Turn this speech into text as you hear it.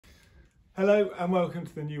Hello and welcome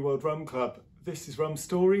to the New World Rum Club. This is Rum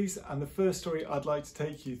Stories, and the first story I'd like to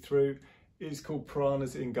take you through is called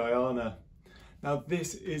Piranhas in Guyana. Now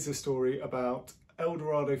this is a story about El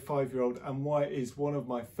Dorado 5-year-old and why it is one of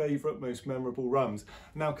my favourite, most memorable rums.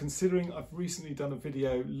 Now, considering I've recently done a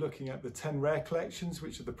video looking at the 10 rare collections,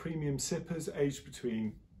 which are the premium sippers aged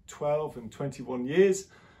between 12 and 21 years,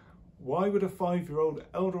 why would a 5-year-old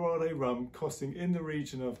El Dorado rum costing in the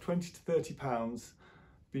region of 20 to 30 pounds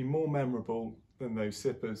be more memorable than those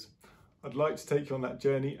sippers? I'd like to take you on that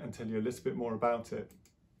journey and tell you a little bit more about it.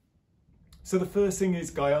 So the first thing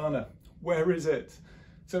is Guyana. Where is it?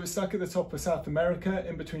 So it's stuck at the top of South America,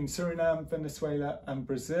 in between Suriname, Venezuela and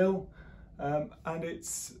Brazil. And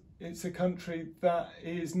it's a country that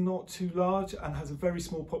is not too large and has a very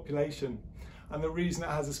small population. And the reason it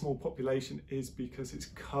has a small population is because it's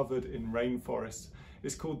covered in rainforests.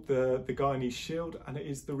 It's called the Guyanese Shield, and it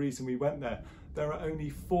is the reason we went there. There are only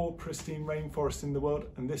 4 pristine rainforests in the world,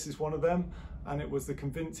 and this is one of them. And it was the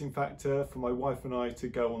convincing factor for my wife and I to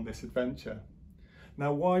go on this adventure.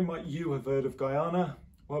 Now, why might you have heard of Guyana?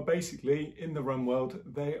 Well, basically, in the rum world,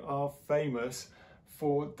 they are famous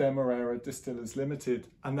for Demerara Distillers Limited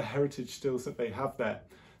and the heritage stills that they have there.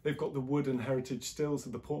 They've got the wooden heritage stills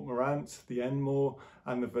of the Port Morant, the Enmore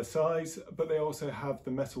and the Versailles, but they also have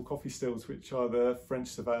the metal coffee stills, which are the French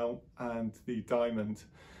Saval and the Diamond.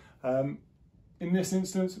 In this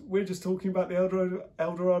instance, we're just talking about the El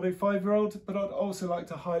Dorado 5-year-old, but I'd also like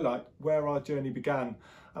to highlight where our journey began.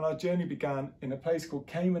 And our journey began in a place called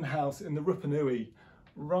Caiman House in the Rupunui,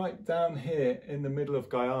 right down here in the middle of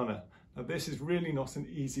Guyana. Now this is really not an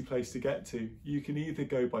easy place to get to. You can either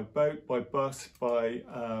go by boat, by bus, by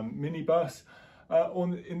minibus,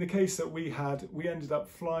 or in the case that we had, we ended up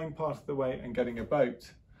flying part of the way and getting a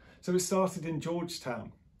boat. So it started in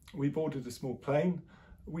Georgetown. We boarded a small plane.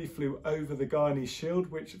 We flew over the Guyanese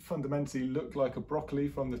Shield, which fundamentally looked like a broccoli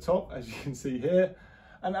from the top, as you can see here.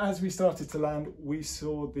 And as we started to land, we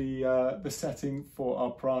saw the setting for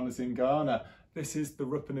our piranhas in Guyana. This is the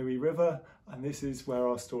Rupunui River, and this is where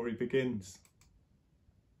our story begins.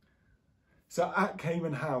 So at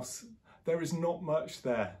Caiman House, there is not much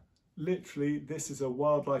there. Literally, this is a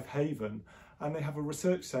wildlife haven, and they have a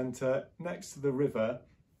research centre next to the river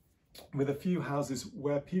with a few houses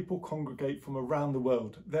where people congregate from around the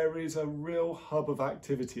world. There is a real hub of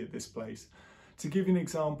activity at this place. To give you an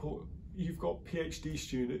example, you've got PhD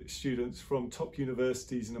students from top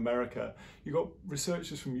universities in America. You've got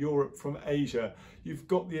researchers from Europe, from Asia. You've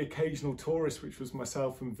got the occasional tourist, which was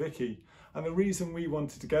myself and Vicky. And the reason we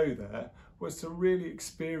wanted to go there was to really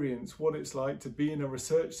experience what it's like to be in a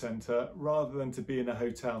research centre rather than to be in a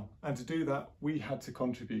hotel. And to do that, we had to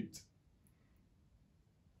contribute.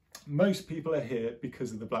 Most people are here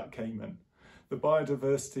because of the black caiman. The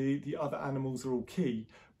biodiversity, the other animals are all key,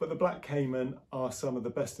 but the black caiman are some of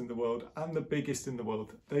the best in the world and the biggest in the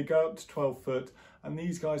world. They go up to 12 foot, and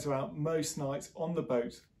these guys are out most nights on the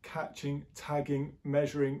boat, catching, tagging,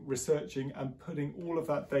 measuring, researching, and putting all of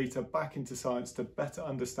that data back into science to better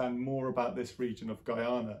understand more about this region of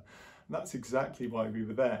Guyana. And that's exactly why we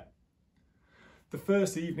were there. The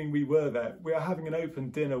first evening we were there, we were having an open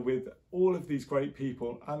dinner with all of these great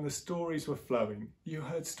people, and the stories were flowing. You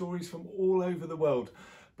heard stories from all over the world,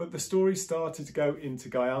 but the stories started to go into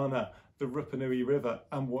Guyana, the Rupunui River,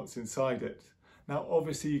 and what's inside it. Now,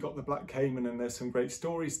 obviously you've got the black caiman and there's some great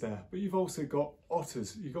stories there, but you've also got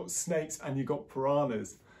otters, you've got snakes, and you've got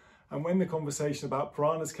piranhas. And when the conversation about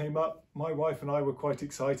piranhas came up, my wife and I were quite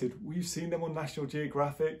excited. We've seen them on National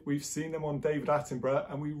Geographic, we've seen them on David Attenborough,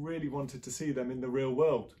 and we really wanted to see them in the real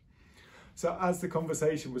world. So as the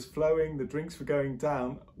conversation was flowing, the drinks were going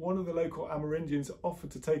down, one of the local Amerindians offered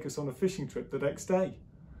to take us on a fishing trip the next day.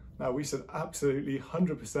 Now we said absolutely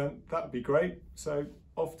 100%, that'd be great. So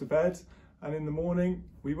off to bed, and in the morning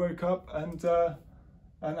we woke up and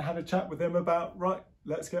had a chat with him about, right,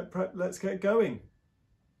 let's get going.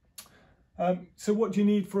 So what do you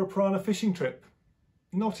need for a piranha fishing trip?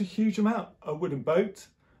 Not a huge amount. A wooden boat.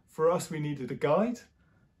 For us, we needed a guide,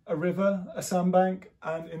 a river, a sandbank,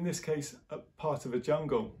 and in this case, a part of a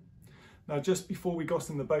jungle. Now, just before we got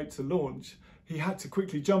in the boat to launch, he had to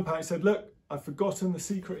quickly jump out. He said, look, I've forgotten the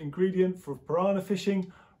secret ingredient for piranha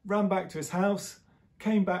fishing, ran back to his house,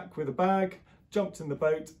 came back with a bag, jumped in the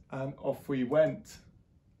boat, and off we went.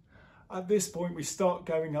 At this point, we start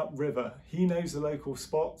going upriver. He knows the local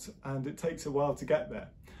spots, and it takes a while to get there.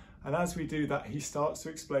 And as we do that, he starts to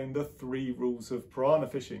explain the 3 rules of piranha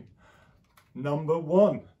fishing. Number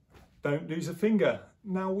 1, don't lose a finger.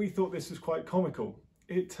 Now, we thought this was quite comical.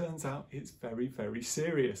 It turns out it's very, very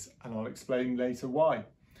serious, and I'll explain later why.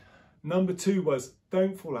 Number 2 was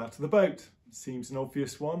don't fall out of the boat. Seems an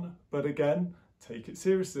obvious one, but again, take it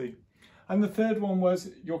seriously. And the third one was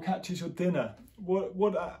your catch is your dinner.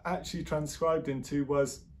 What I actually transcribed into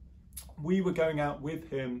was we were going out with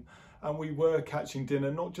him and we were catching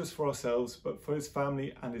dinner, not just for ourselves, but for his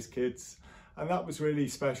family and his kids. And that was really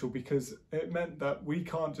special because it meant that we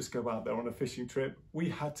can't just go out there on a fishing trip. We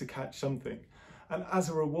had to catch something. And as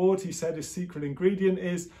a reward, he said his secret ingredient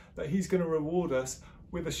is that he's going to reward us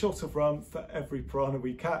with a shot of rum for every piranha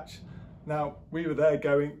we catch. Now, we were there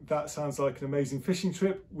going, that sounds like an amazing fishing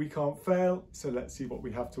trip. We can't fail, so let's see what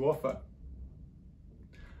we have to offer.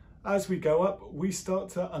 As we go up, we start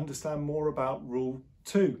to understand more about rule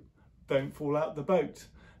 2, don't fall out the boat.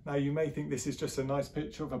 Now, you may think this is just a nice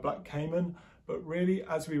picture of a black caiman, but really,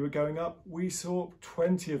 as we were going up, we saw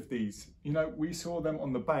 20 of these. You know, we saw them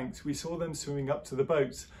on the banks, we saw them swimming up to the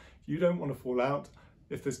boats. You don't want to fall out.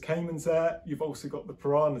 If there's caimans there, you've also got the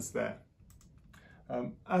piranhas there.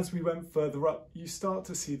 As we went further up, you start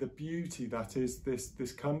to see the beauty that is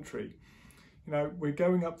this country. You know, we're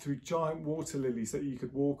going up through giant water lilies that you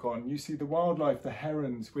could walk on. You see the wildlife, the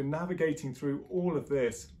herons. We're navigating through all of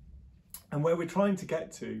this. And where we're trying to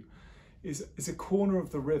get to is a corner of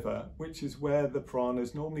the river, which is where the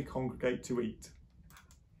piranhas normally congregate to eat.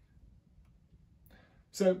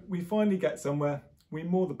 So we finally get somewhere, we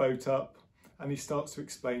moor the boat up, and he starts to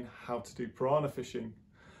explain how to do piranha fishing.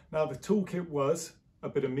 Now, the toolkit was a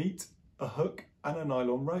bit of meat, a hook, and a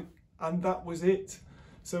nylon rope, and that was it.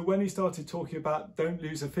 So when he started talking about don't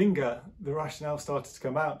lose a finger, the rationale started to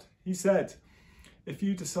come out. He said, if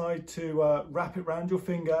you decide to wrap it around your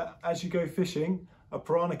finger as you go fishing, a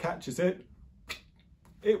piranha catches it,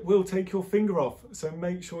 it will take your finger off. So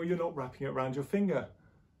make sure you're not wrapping it around your finger.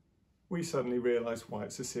 We suddenly realised why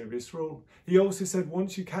it's a serious rule. He also said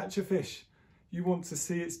once you catch a fish, you want to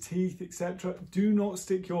see its teeth, etc. Do not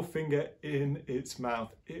stick your finger in its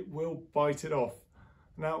mouth. It will bite it off.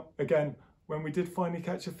 Now, again, when we did finally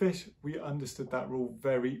catch a fish, we understood that rule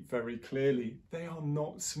very, very clearly. They are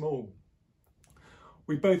not small.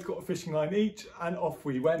 We both got a fishing line each and off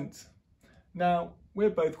we went. Now, we're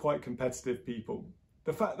both quite competitive people.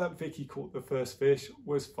 The fact that Vicky caught the first fish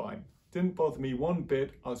was fine. Didn't bother me one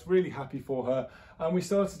bit. I was really happy for her. And we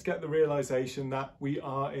started to get the realisation that we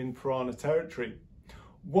are in piranha territory.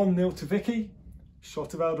 1-0 to Vicky.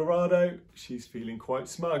 Shot of El Dorado. She's feeling quite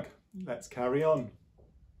smug. Let's carry on.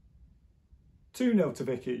 2-0 to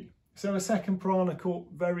Vicky. So a second piranha caught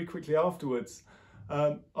very quickly afterwards.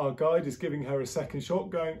 Our guide is giving her a second shot,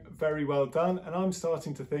 going very well done. And I'm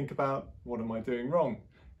starting to think about, what am I doing wrong?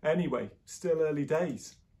 Anyway, still early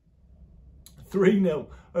days. 3-0,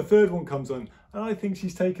 a third one comes on, and I think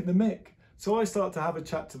she's taken the mick. So I start to have a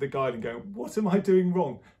chat to the guide and go, what am I doing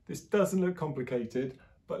wrong? This doesn't look complicated,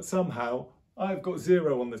 but somehow I've got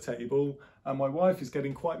 0 on the table, and my wife is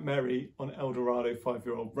getting quite merry on El Dorado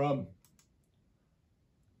 5-year-old rum.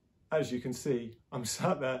 As you can see, I'm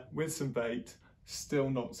sat there with some bait, still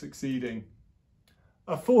not succeeding.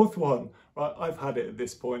 A fourth one, right, I've had it at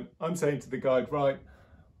this point. I'm saying to the guide, right,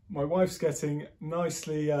 my wife's getting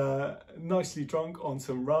nicely drunk on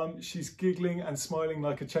some rum. She's giggling and smiling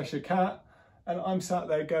like a Cheshire cat. And I'm sat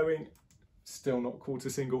there going, still not caught a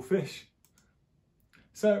single fish.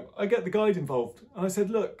 So I get the guide involved and I said,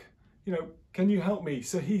 look, you know, can you help me?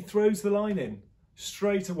 So he throws the line in.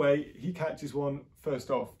 Straight away, he catches one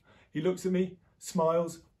first off. He looks at me,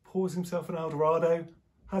 smiles, pours himself an El Dorado,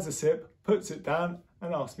 has a sip, puts it down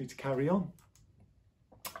and asks me to carry on.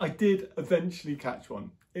 I did eventually catch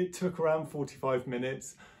one. It took around 45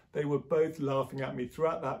 minutes. They were both laughing at me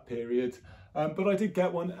throughout that period, but I did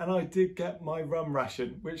get one and I did get my rum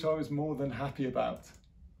ration, which I was more than happy about.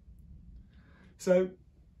 So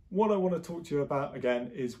what I want to talk to you about again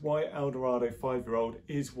is why El Dorado 5-year-old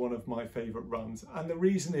is one of my favourite rums. And the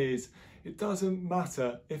reason is it doesn't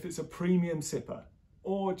matter if it's a premium sipper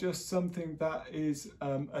or just something that is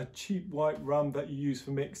a cheap white rum that you use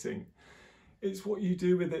for mixing. It's what you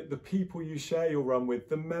do with it, the people you share your rum with,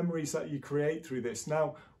 the memories that you create through this.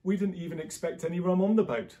 Now, we didn't even expect any rum on the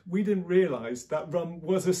boat. We didn't realise that rum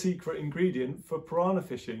was a secret ingredient for piranha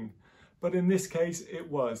fishing. But in this case, it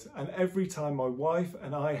was. And every time my wife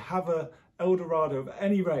and I have a El Dorado of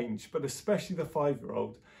any range, but especially the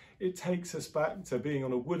 5-year-old, it takes us back to being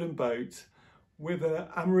on a wooden boat with an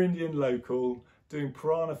Amerindian local, doing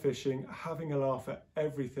piranha fishing, having a laugh at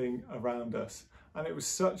everything around us. And it was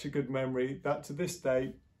such a good memory that to this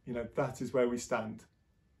day, you know, that is where we stand.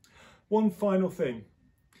 One final thing.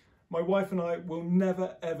 My wife and I will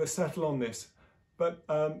never ever settle on this, but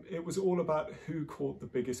it was all about who caught the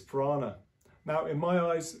biggest piranha. Now, in my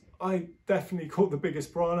eyes, I definitely caught the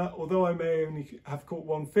biggest piranha. Although I may only have caught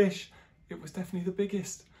one fish, it was definitely the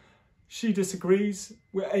biggest. She disagrees.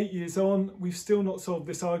 We're 8 years on, we've still not solved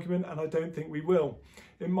this argument, and I don't think we will.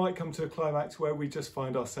 It might come to a climax where we just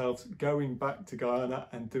find ourselves going back to Guyana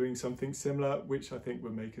and doing something similar, which I think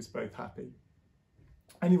would make us both happy.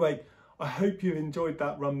 Anyway, I hope you enjoyed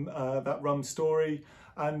that rum story,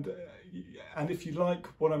 and if you like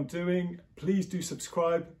what I'm doing, please do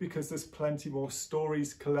subscribe, because there's plenty more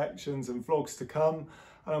stories, collections and vlogs to come.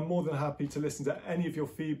 And I'm more than happy to listen to any of your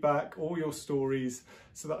feedback or your stories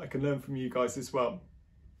so that I can learn from you guys as well.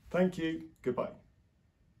 Thank you. Goodbye.